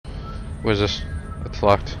What is this? It's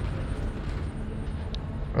locked.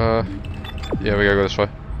 Yeah, we gotta go this way.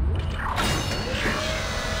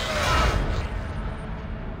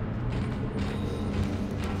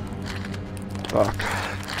 Fuck.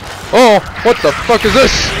 Oh! What the fuck is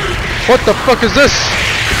this? What the fuck is this?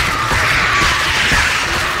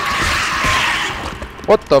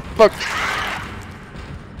 What the fuck?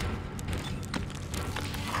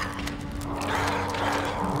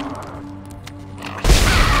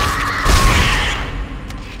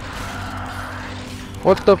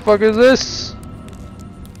 What the fuck is this?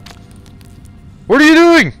 What are you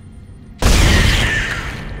doing?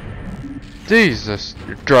 Jesus,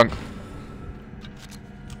 you're drunk.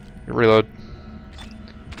 Reload.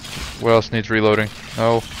 What else needs reloading?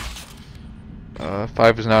 No.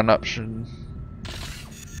 5 is not an option.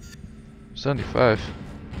 75.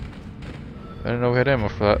 I didn't know we had ammo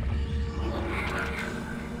for that.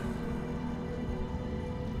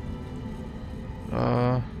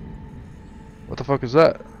 What the fuck is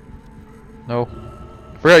that? No.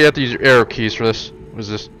 I forgot you have to use your arrow keys for this. What is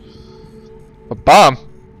this? A bomb?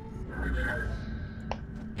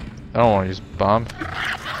 I don't want to use a bomb.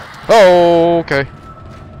 Oh, okay.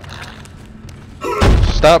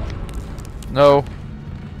 Stop. No.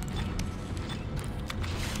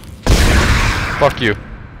 Fuck you.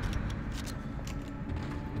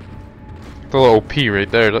 The little OP right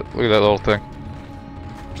there. Look at that little thing.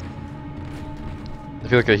 I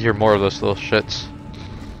feel like I hear more of those little shits.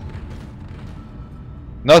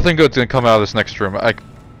 Nothing good's gonna come out of this next room. I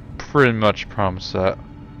pretty much promise that.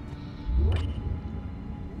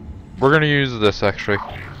 We're gonna use this actually.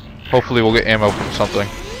 Hopefully we'll get ammo from something.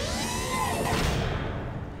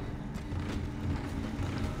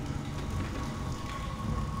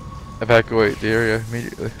 Evacuate the area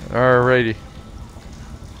immediately. Alrighty.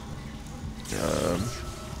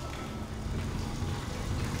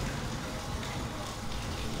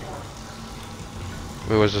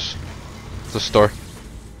 Wait, what's this? It's a store.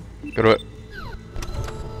 Go to it.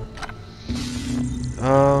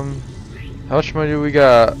 How much money do we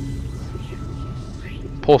got?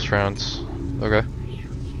 Pulse rounds. Okay.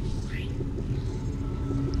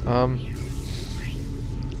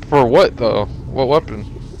 For what though? What weapon?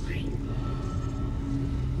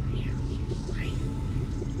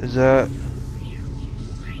 Is that?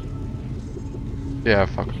 Yeah,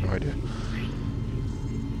 fucking no idea.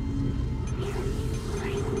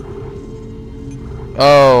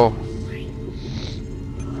 Oh.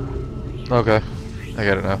 Okay. I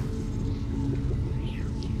get it now.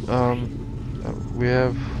 We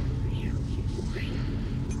have.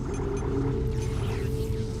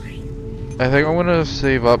 I think I'm gonna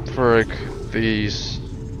save up for like these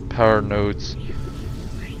power nodes,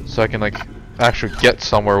 so I can like actually get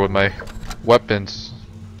somewhere with my weapons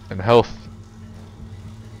and health.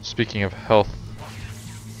 Speaking of health.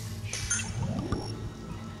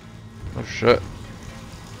 Oh shit.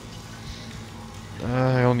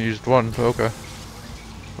 I only used one, but okay.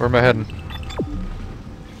 Where am I heading?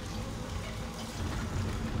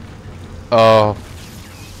 Oh.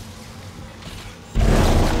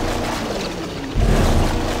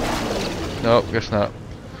 Nope, guess not.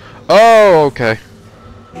 Oh, okay.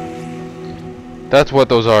 That's what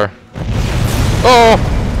those are. Oh!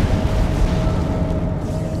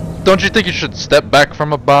 Don't you think you should step back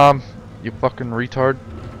from a bomb, you fucking retard?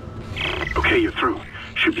 Okay, you're through.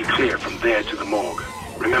 Should be clear from there to the morgue.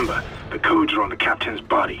 Remember, the codes are on the captain's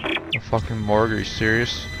body. The fucking morgue, are you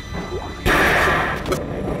serious?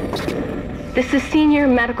 This is Senior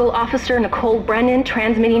Medical Officer Nicole Brennan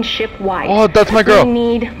transmitting ship-wide. Oh, that's my girl. We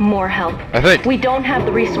need more help. I think. We don't have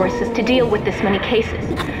the resources to deal with this many cases.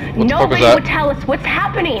 What Nobody would tell us what's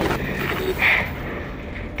happening.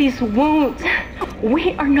 These wounds,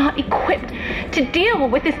 we are not equipped to deal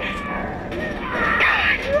with this.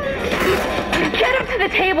 God. Get up to the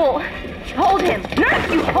table. Hold him.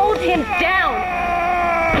 Nurse, you hold him down.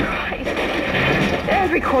 Christ.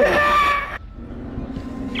 And recording.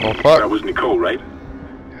 Oh fuck. That was Nicole, right?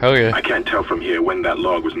 Hell yeah. I can't tell from here when that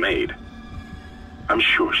log was made. I'm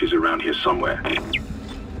sure she's around here somewhere.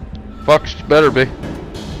 Fuck, she better be.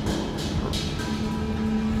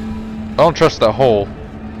 I don't trust that hole.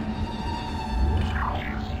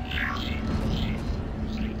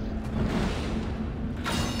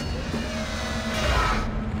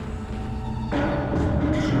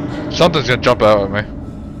 Something's gonna jump out at me.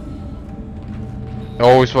 It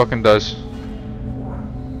always fucking does.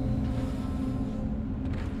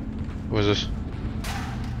 What is this?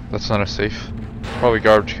 That's not a safe. Probably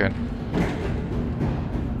garbage can.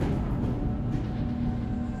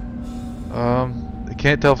 I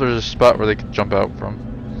can't tell if there's a spot where they can jump out from.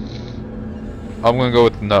 I'm gonna go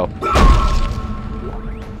with no.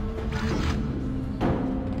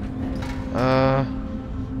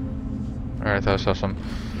 I thought I saw some.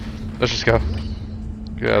 Let's just go.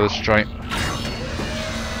 Get out of this joint.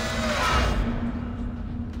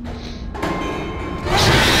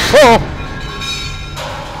 Oh!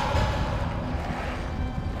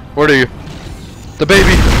 Where are you? The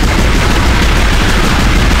baby!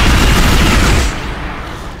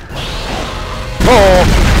 Oh!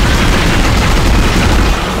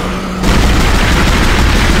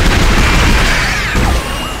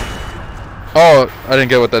 Oh, I didn't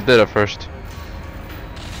get what that did at first.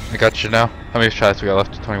 I got you now. How many shots we got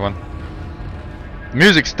left? 21. The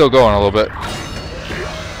music's still going a little bit.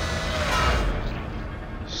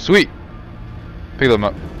 Sweet. Pick them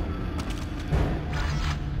up.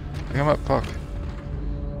 Pick them up, fuck.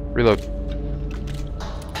 Reload.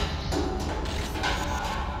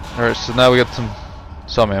 Alright, so now we got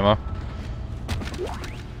some ammo.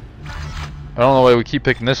 I don't know why we keep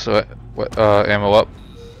picking this ammo up.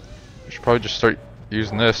 We should probably just start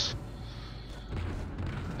using this.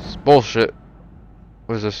 It's bullshit.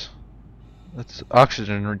 What is this? That's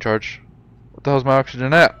oxygen recharge. What the hell's my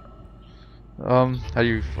oxygen at? How do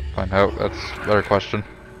you find out? That's a better question.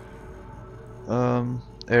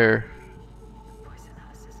 Air.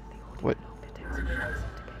 What?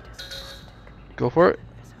 Go for it.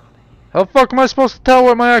 How the fuck am I supposed to tell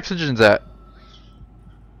where my oxygen's at?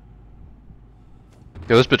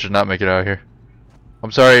 Yo, this bitch did not make it out of here.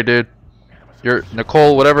 I'm sorry, dude. You're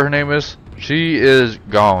Nicole, whatever her name is. She is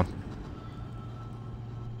gone.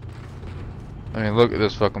 I mean, look at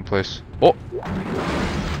this fucking place. Oh!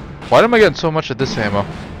 Why am I getting so much of this ammo?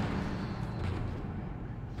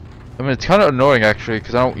 I mean, it's kind of annoying actually,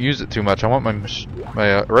 because I don't use it too much. I want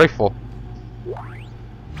my rifle.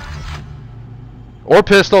 Or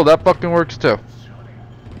pistol, that fucking works too.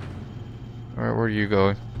 Alright, where are you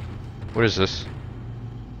going? What is this?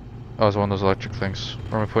 Oh, it's one of those electric things.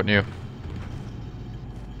 Where am I putting you?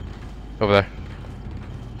 Over there.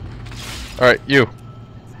 Alright, you.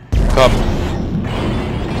 Come.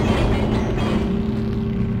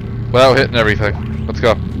 Without hitting everything. Let's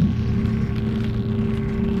go.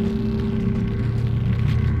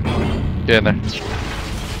 Get in there.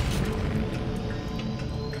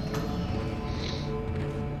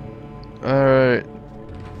 Alright.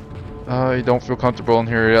 I don't feel comfortable in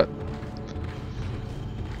here yet.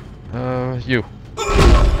 You.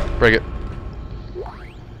 Break it.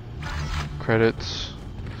 Credits.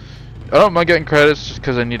 I don't mind getting credits just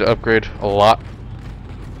because I need to upgrade a lot.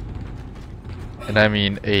 And I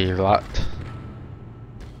mean a lot.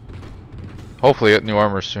 Hopefully get new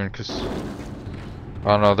armor soon, because I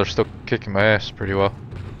don't know, they're still kicking my ass pretty well.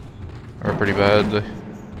 Or pretty badly.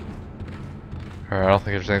 Alright, I don't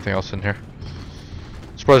think there's anything else in here.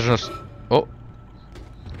 Surprised there's no... Oh!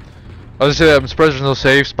 I was gonna say that I'm surprised there's no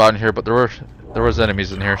save spot in here, but there was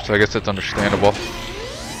enemies in here, so I guess that's understandable.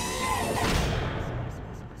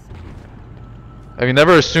 I mean,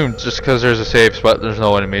 never assume just because there's a save spot there's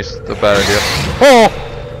no enemies. It's a bad idea. Oh!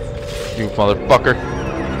 You motherfucker.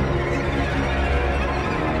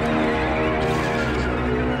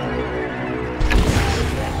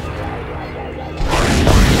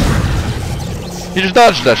 He just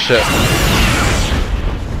dodged that shit.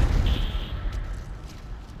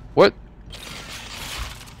 What?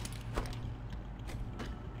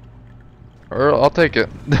 Or I'll take it.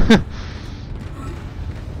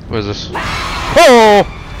 What is this? Oh!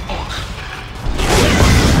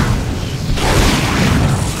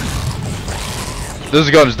 This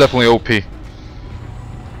gun is definitely OP.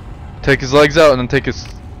 Take his legs out and then take his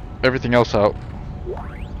everything else out.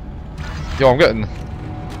 Yo, I'm getting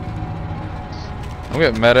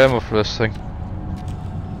mad ammo for this thing.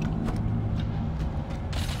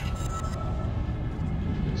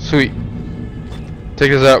 Sweet.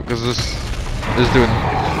 Take this out because this is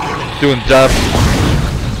doing the job.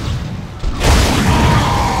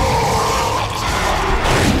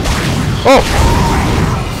 Oh!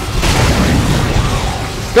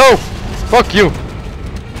 Go! Fuck you!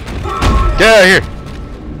 Get out of here!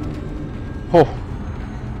 Oh.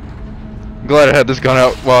 I'm glad I had this gun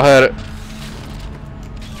out while I had it.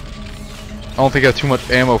 I don't think I have too much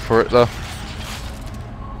ammo for it though.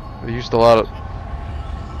 I used a lot of...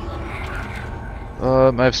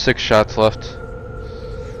 I have 6 shots left.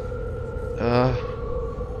 I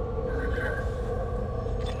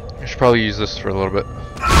should probably use this for a little bit.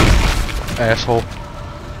 Asshole.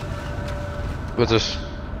 What's this?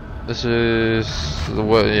 This is the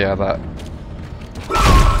what? Yeah, that.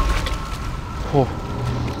 Oh.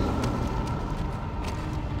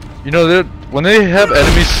 You know, when they have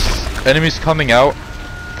enemies coming out,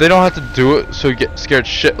 they don't have to do it so you get scared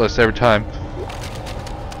shitless every time.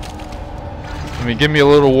 I mean, give me a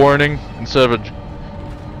little warning instead of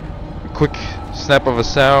a quick snap of a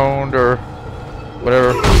sound or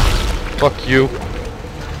whatever. Fuck you.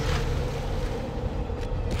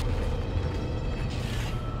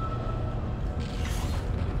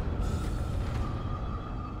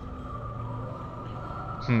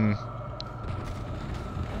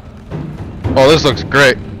 Oh, this looks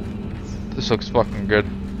great. This looks fucking good.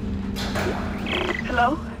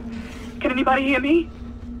 Hello? Can anybody hear me?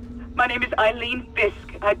 My name is Eileen Fisk.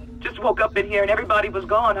 I just woke up in here and everybody was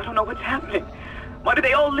gone. I don't know what's happening. Why did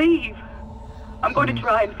they all leave? I'm going to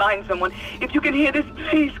try and find someone. If you can hear this,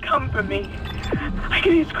 please come for me. I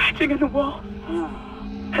can hear scratching in the wall.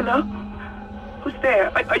 Hello? Who's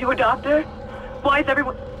there? Are you a doctor? Why is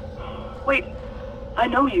everyone... Wait, I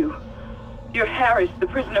know you. You're Harris, the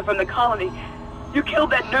prisoner from the colony. You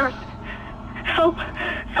killed that nurse. Help!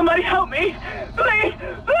 Somebody help me! Please!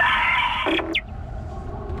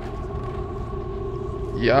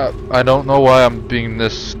 Yeah, I don't know why I'm being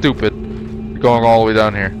this stupid. Going all the way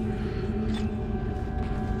down here.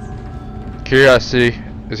 Curiosity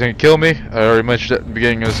is gonna kill me. I already mentioned it at the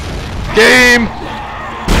beginning of this game!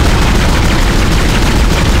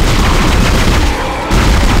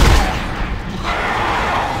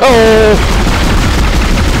 Oh!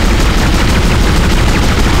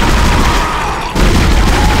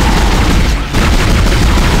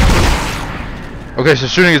 Okay, so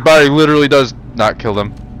shooting his body literally does not kill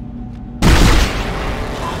them.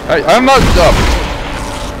 I'm not up.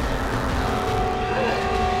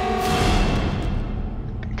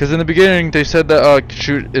 Because in the beginning they said that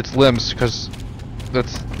shoot its limbs because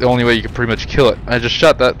that's the only way you could pretty much kill it. I just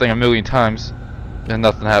shot that thing a million times and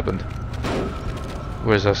nothing happened.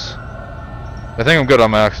 What is this? I think I'm good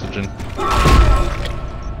on my oxygen.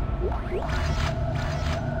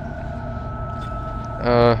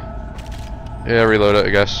 Yeah, reload it, I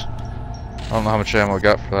guess. I don't know how much ammo I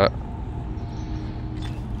got for that.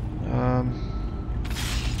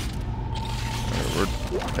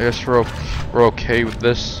 I guess we're okay with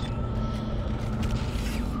this.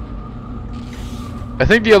 I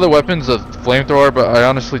think the other weapon's a flamethrower, but I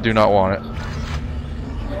honestly do not want it.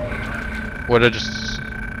 What, I just...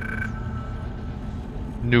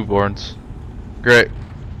 Newborns. Great.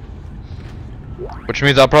 Which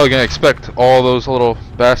means I'm probably gonna expect all those little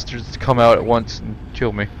bastards to come out at once and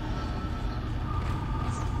kill me.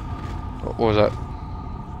 What was that?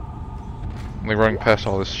 I'm like running past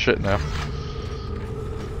all this shit now.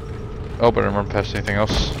 Oh, but I didn't run past anything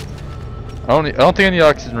else. I don't think I need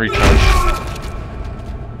oxygen recharge.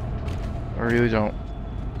 I really don't.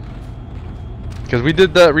 Because we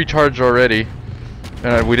did that recharge already,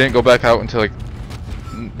 and we didn't go back out into like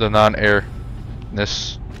the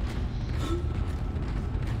non-airness.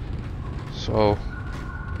 So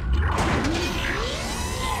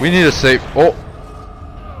we need a safe. Oh.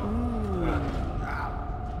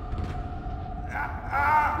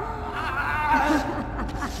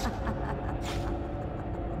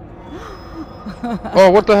 Oh,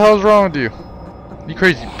 what the hell is wrong with you? You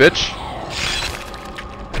crazy bitch.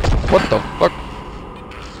 What the fuck?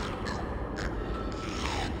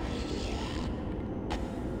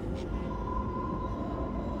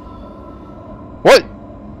 What?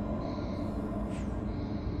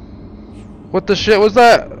 What the shit was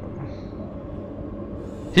that?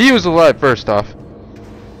 He was alive first off.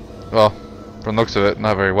 Well, from the looks of it,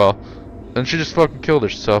 not very well. Then she just fucking killed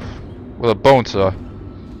herself with a bone saw.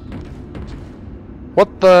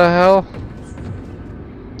 What the hell?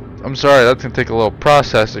 I'm sorry, that's gonna take a little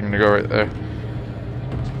processing to go right there.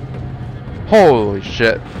 Holy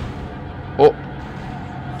shit. Oh.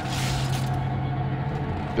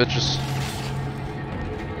 Bitches.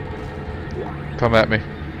 Come at me.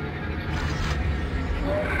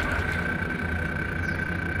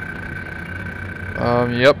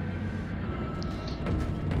 Yep.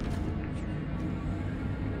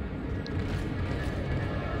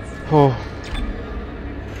 Oh.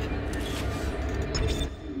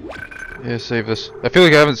 Yeah, save this. I feel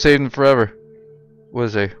like I haven't saved in forever. What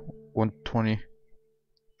is it? 120,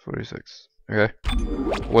 46. Okay.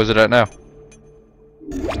 What is it at now?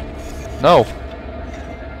 No.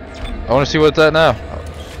 I want to see what it's at now.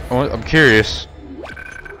 I'm curious.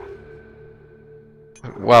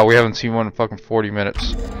 Wow, we haven't seen one in fucking 40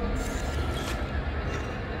 minutes.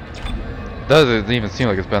 Doesn't even seem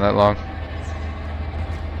like it's been that long.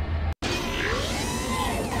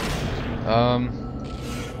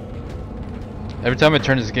 Every time I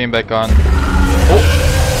turn this game back on. Oh!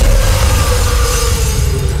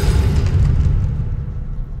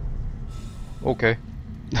 Okay.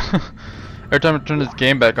 Every time I turn this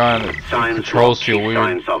game back on, the controls feel weird.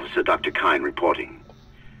 Science Officer Dr. Kine reporting.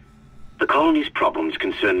 The colony's problems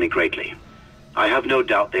concern me greatly. I have no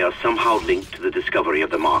doubt they are somehow linked to the discovery of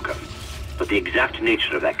the marker, but the exact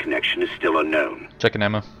nature of that connection is still unknown. Checking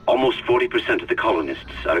ammo. Almost 40% of the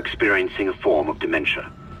colonists are experiencing a form of dementia.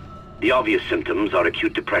 The obvious symptoms are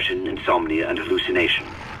acute depression, insomnia, and hallucination.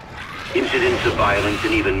 Incidents of violence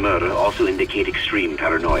and even murder also indicate extreme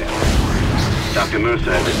paranoia. Dr.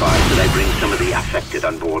 Mercer has advised that I bring some of the affected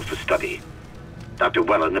on board for study. Dr.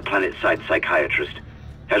 Wellen, the planet-side psychiatrist,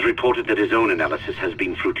 has reported that his own analysis has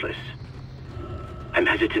been fruitless. I'm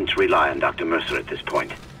hesitant to rely on Dr. Mercer at this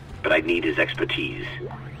point, but I need his expertise.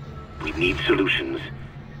 We need solutions,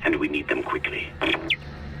 and we need them quickly.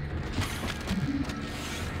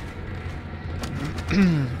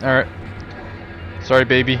 Alright. Sorry,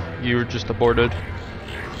 baby. You were just aborted.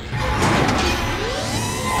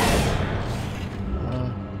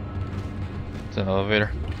 It's an elevator.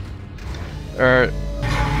 Alright.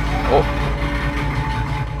 Oh.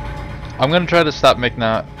 I'm gonna try to stop making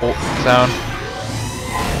that sound.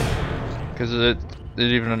 Because it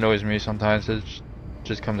even annoys me sometimes. It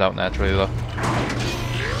just comes out naturally though.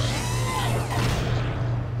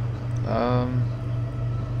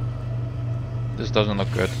 This doesn't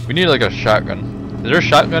look good. We need like a shotgun. Is there a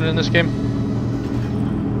shotgun in this game?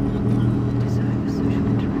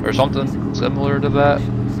 Or something similar to that?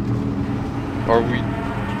 Or are we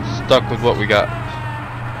stuck with what we got?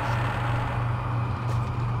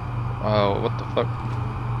 Oh, what the fuck?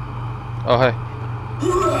 Oh, hey.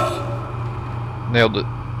 Nailed it.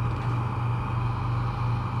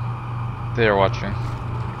 They are watching.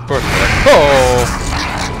 Of course they are. Oh!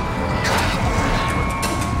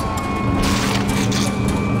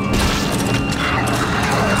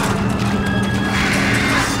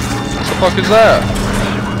 What the fuck is that?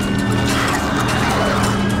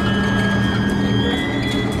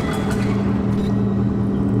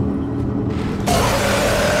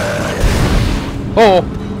 Oh!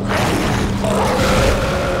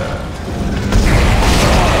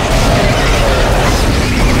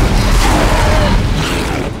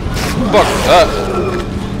 Fuck that!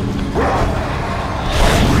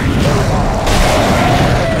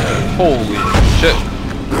 Holy shit!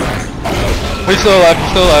 He's still alive, he's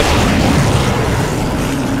still alive.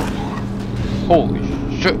 Holy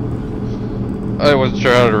shit! I wasn't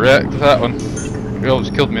sure how to react to that one. He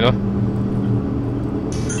almost killed me though.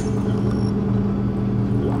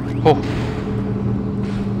 Oh.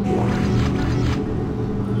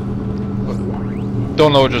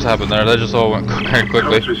 Don't know what just happened there. That just all went very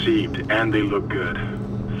quickly. Codes received, and they look good.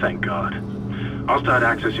 Thank God. I'll start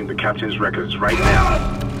accessing the captain's records right now.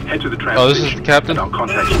 Head to the transit Oh, this is station, the captain? and I'll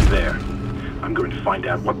contact you there. I'm going to find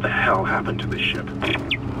out what the hell happened to this ship.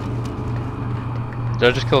 Did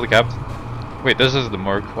I just kill the captain? Wait, this is the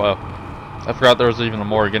morgue. Wow. I forgot there was even a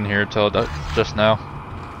morgue in here till just now.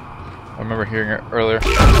 I remember hearing it earlier.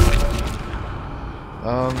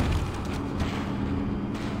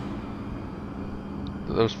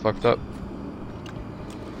 That was fucked up.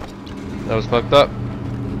 That was fucked up.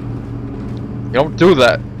 You don't do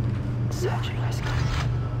that.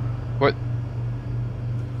 What?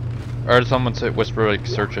 Or did someone say whisper like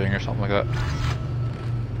searching or something like that?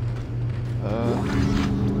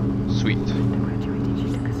 Sweet.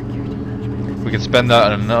 We could spend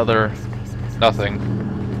that on another nothing.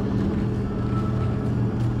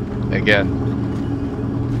 Again.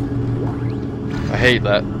 I hate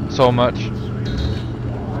that so much.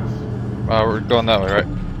 We're going that way, right?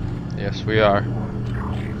 Yes, we are.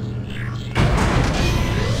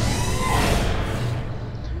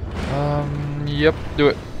 Yep, do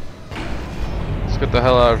it. Let's get the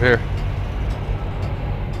hell out of here.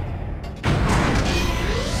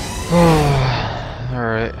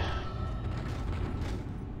 Alright.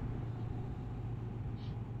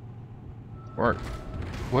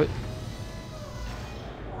 What?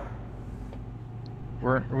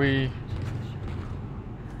 Weren't we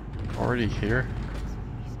already here?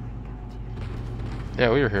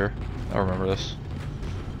 Yeah, we were here. I remember this.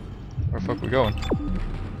 Where the fuck are we going?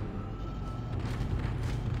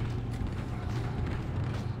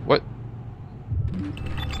 What?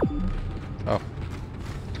 Oh.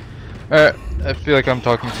 Alright, I feel like I'm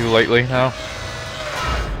talking too lightly now.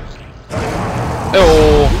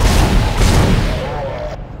 Oh!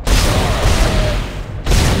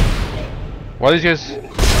 Why are these guys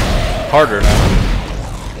harder now?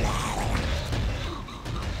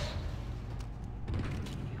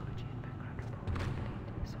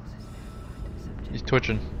 He's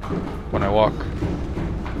twitching when I walk.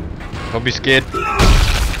 Don't be scared.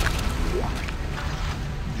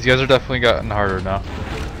 These guys are definitely gotten harder now.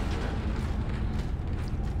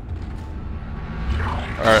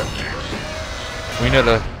 Alright. We need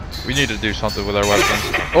to We need to do something with our weapons.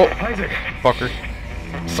 Oh, Isaac! fucker.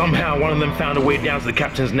 Somehow one of them found a way down to the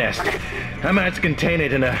captain's nest. I managed to contain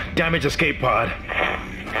it in a damaged escape pod.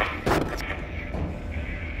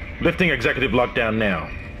 Lifting executive lockdown now.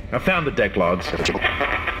 I found the deck logs.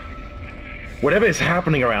 Whatever is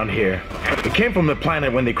happening around here, it came from the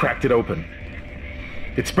planet when they cracked it open.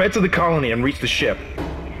 It spread to the colony and reached the ship.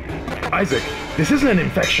 Isaac, this isn't an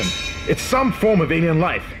infection. It's some form of alien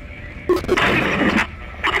life.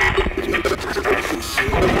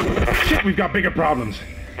 Shit, we've got bigger problems.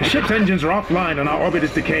 The ship's engines are offline and our orbit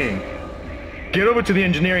is decaying. Get over to the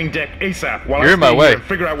engineering deck ASAP while You're I in my stay way. here and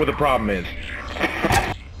figure out what the problem is.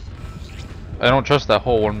 I don't trust that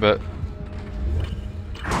hole one bit.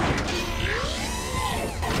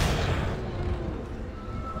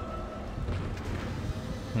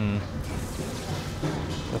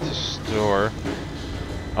 That's a store.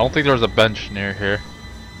 I don't think there's a bench near here.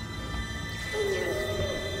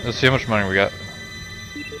 Let's see how much money we got.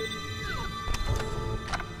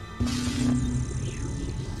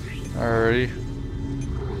 Alrighty.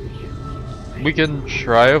 We can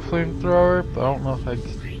try a flamethrower, but I don't know if I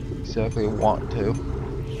exactly want to.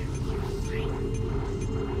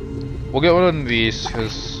 We'll get one of these,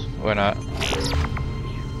 because why not?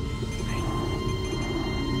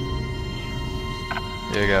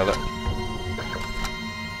 Yeah, I got it.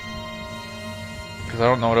 Because I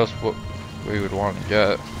don't know what else we would want to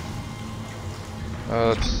get.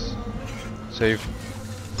 Let's save.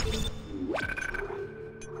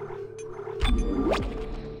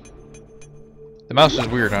 The mouse is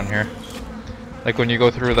weird on here. Like when you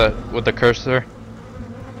go through that with the cursor,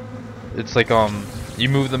 it's like you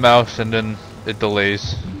move the mouse and then it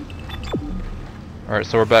delays. Alright,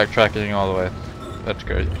 so we're backtracking all the way. That's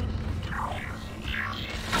great.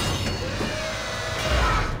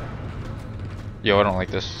 Yo, I don't like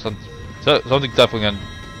this. Something's definitely gonna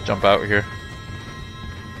jump out here.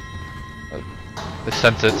 I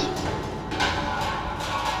sense it.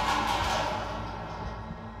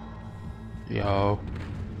 Yo.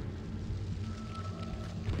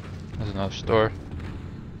 There's another store.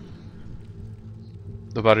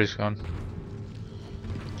 The battery's gone.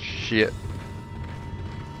 Shit.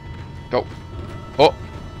 Go. Oh!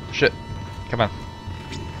 Shit. Come on.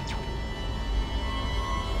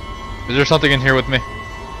 Is there something in here with me?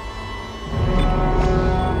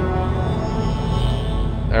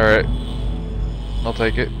 Alright. I'll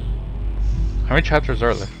take it. How many chapters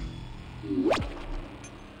are there?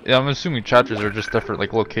 Yeah, I'm assuming chapters are just different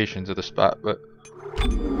like locations of the spot, but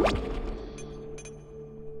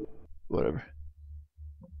whatever.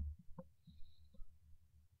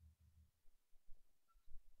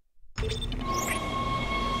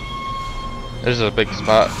 This is a big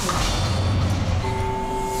spot.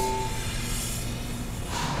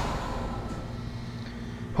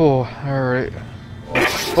 Oh, alright.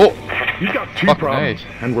 Oh! You've got two Fucking problems,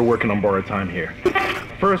 A. and we're working on borrowed time here.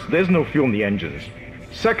 First, there's no fuel in the engines.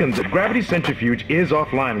 Second, the gravity centrifuge is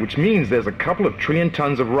offline, which means there's a couple of trillion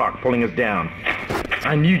tons of rock pulling us down.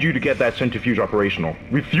 I need you to get that centrifuge operational.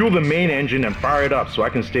 Refuel the main engine and fire it up so I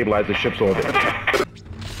can stabilize the ship's orbit.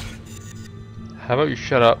 How about you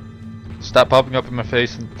shut up? Stop popping up in my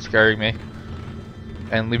face and scaring me.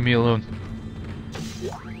 And leave me alone.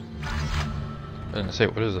 I didn't say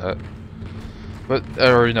what is that. But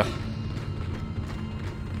I already know.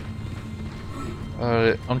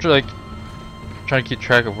 I'm trying to keep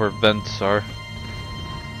track of where vents are.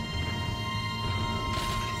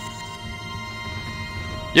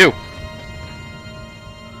 You!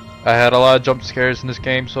 I had a lot of jump scares in this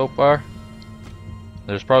game so far.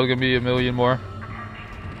 There's probably gonna be a million more.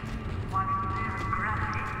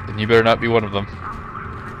 And you better not be one of them.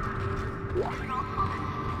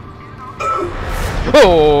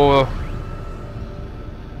 Oh!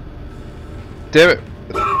 Damn it!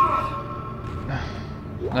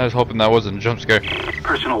 I was hoping that wasn't a jump scare.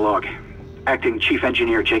 Personal log. Acting Chief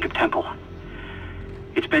Engineer Jacob Temple.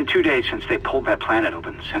 It's been 2 days since they pulled that planet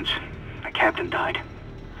open, since the captain died.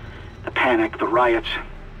 The panic, the riots,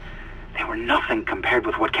 they were nothing compared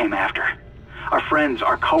with what came after. Our friends,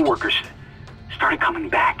 our co-workers, started coming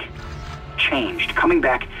back. Changed, coming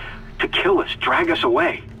back to kill us, drag us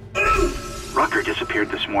away. Rucker disappeared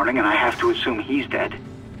this morning, and I have to assume he's dead.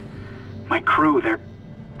 My crew, they're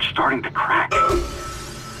starting to crack.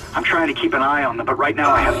 I'm trying to keep an eye on them, but right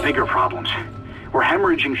now I have bigger problems. We're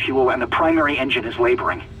hemorrhaging fuel, and the primary engine is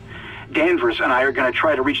laboring. Danvers and I are going to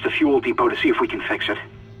try to reach the fuel depot to see if we can fix it.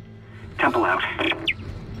 Temple out.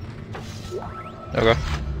 Okay.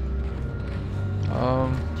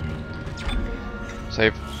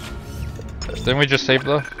 Save. Didn't we just save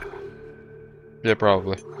though? Yeah,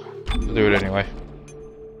 probably. We'll do it anyway.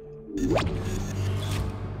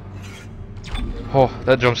 Oh,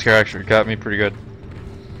 that jump scare actually got me pretty good.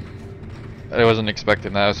 I wasn't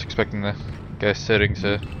expecting that. I was expecting the guy sitting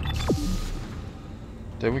to...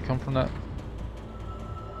 Did we come from that?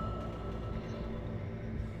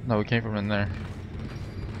 No, we came from in there.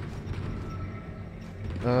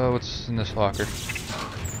 What's in this locker?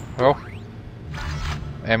 Oh,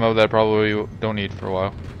 ammo that I probably don't need for a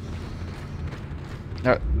while.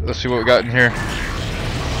 Alright, let's see what we got in here.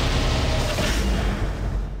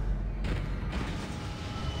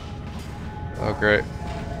 Oh great.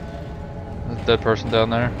 There's a dead person down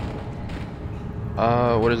there.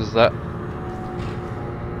 What is that?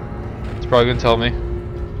 It's probably gonna tell me.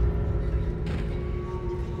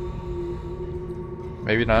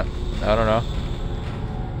 Maybe not. I don't know.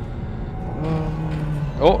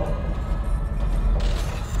 Oh!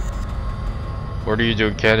 What are you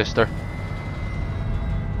doing, canister?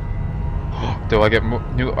 Do I get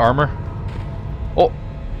new armor? Oh!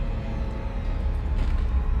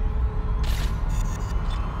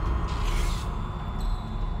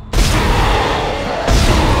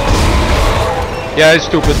 Yeah, it's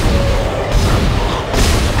stupid.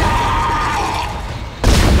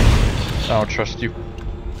 I don't trust you.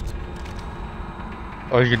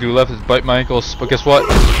 All you can do left is bite my ankles, but guess what?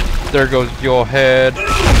 There goes your head.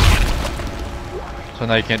 So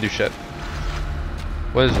now you can't do shit.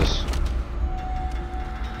 What is this?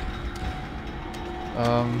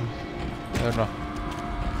 I don't know.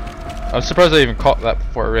 I'm surprised I even caught that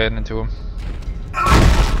before I ran into him.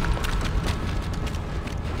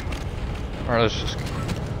 Alright, let's just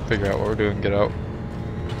figure out what we're doing and get out.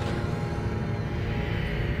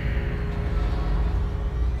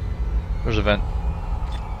 There's a vent.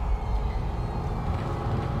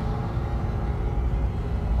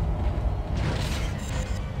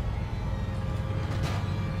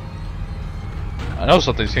 I know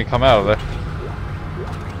something's gonna come out of there.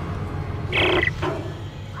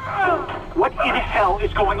 What in hell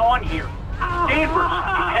is going on here? Danvers!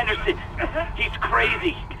 Henderson! He's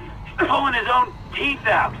crazy! He's pulling his own teeth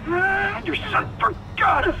out! Henderson, for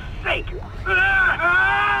God's sake!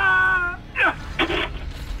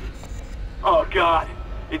 Oh God!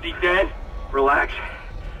 Is he dead? Relax.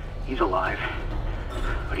 He's alive.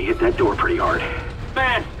 But he hit that door pretty hard.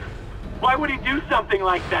 Man! Why would he do something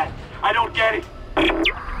like that? I don't get it.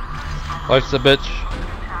 Life's a bitch.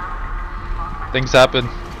 Things happen.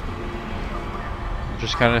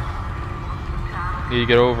 Just kinda need to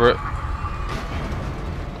get over it.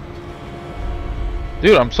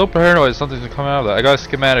 Dude, I'm so paranoid something's gonna come out of that. I got a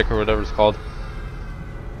schematic or whatever it's called.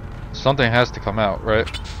 Something has to come out, right?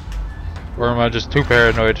 Or am I just too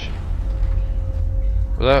paranoid?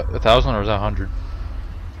 Was that 1,000 or was that 100?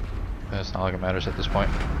 It's not like it matters at this point.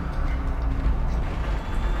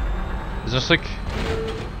 Is this like...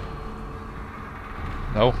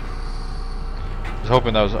 No. I was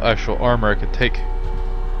hoping that was actual armor I could take.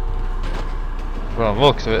 But on the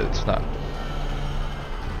looks of it, it's not.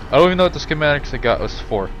 I don't even know what the schematics I got was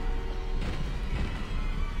for.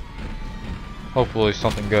 Hopefully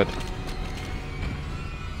something good.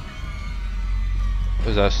 What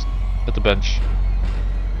is that? At the bench.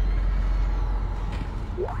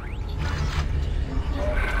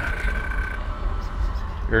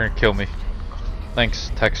 You're gonna kill me.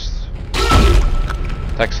 Thanks, text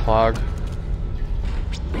log.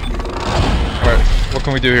 Alright, what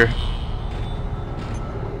can we do here?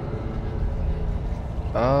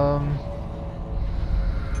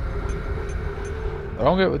 I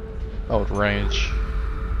don't get what... Oh, range.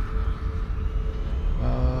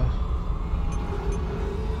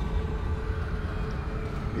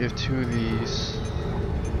 We have 2 of these.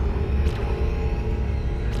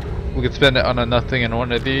 We could spend it on a nothing in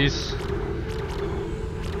one of these.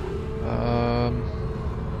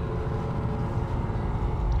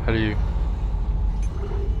 How do you...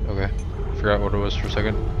 Okay, forgot what it was for a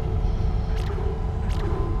second.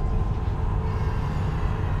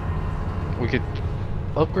 We could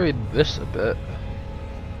upgrade this a bit.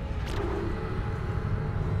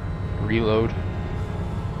 Reload.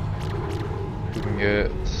 We can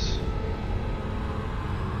get...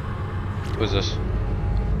 What is this?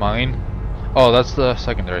 Mine? Oh, that's the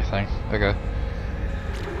secondary thing. Okay.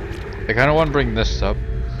 I kind of want to bring this up,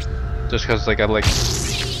 just because like I like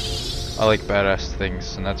badass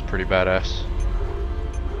things, and that's pretty badass.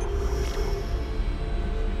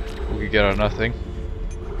 We could get on nothing.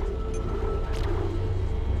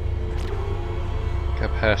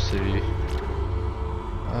 Capacity.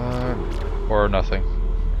 Or nothing.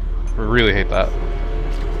 I really hate that.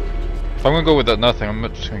 If I'm gonna go with that nothing, I'm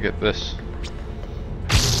just gonna get this.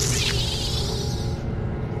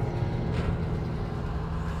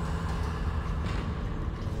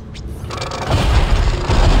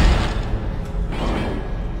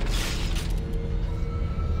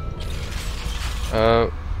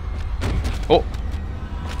 Oh!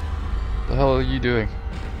 The hell are you doing?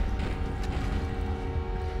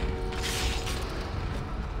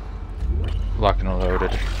 Locked and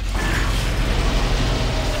unloaded.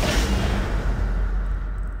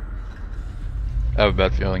 I have a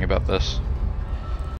bad feeling about this.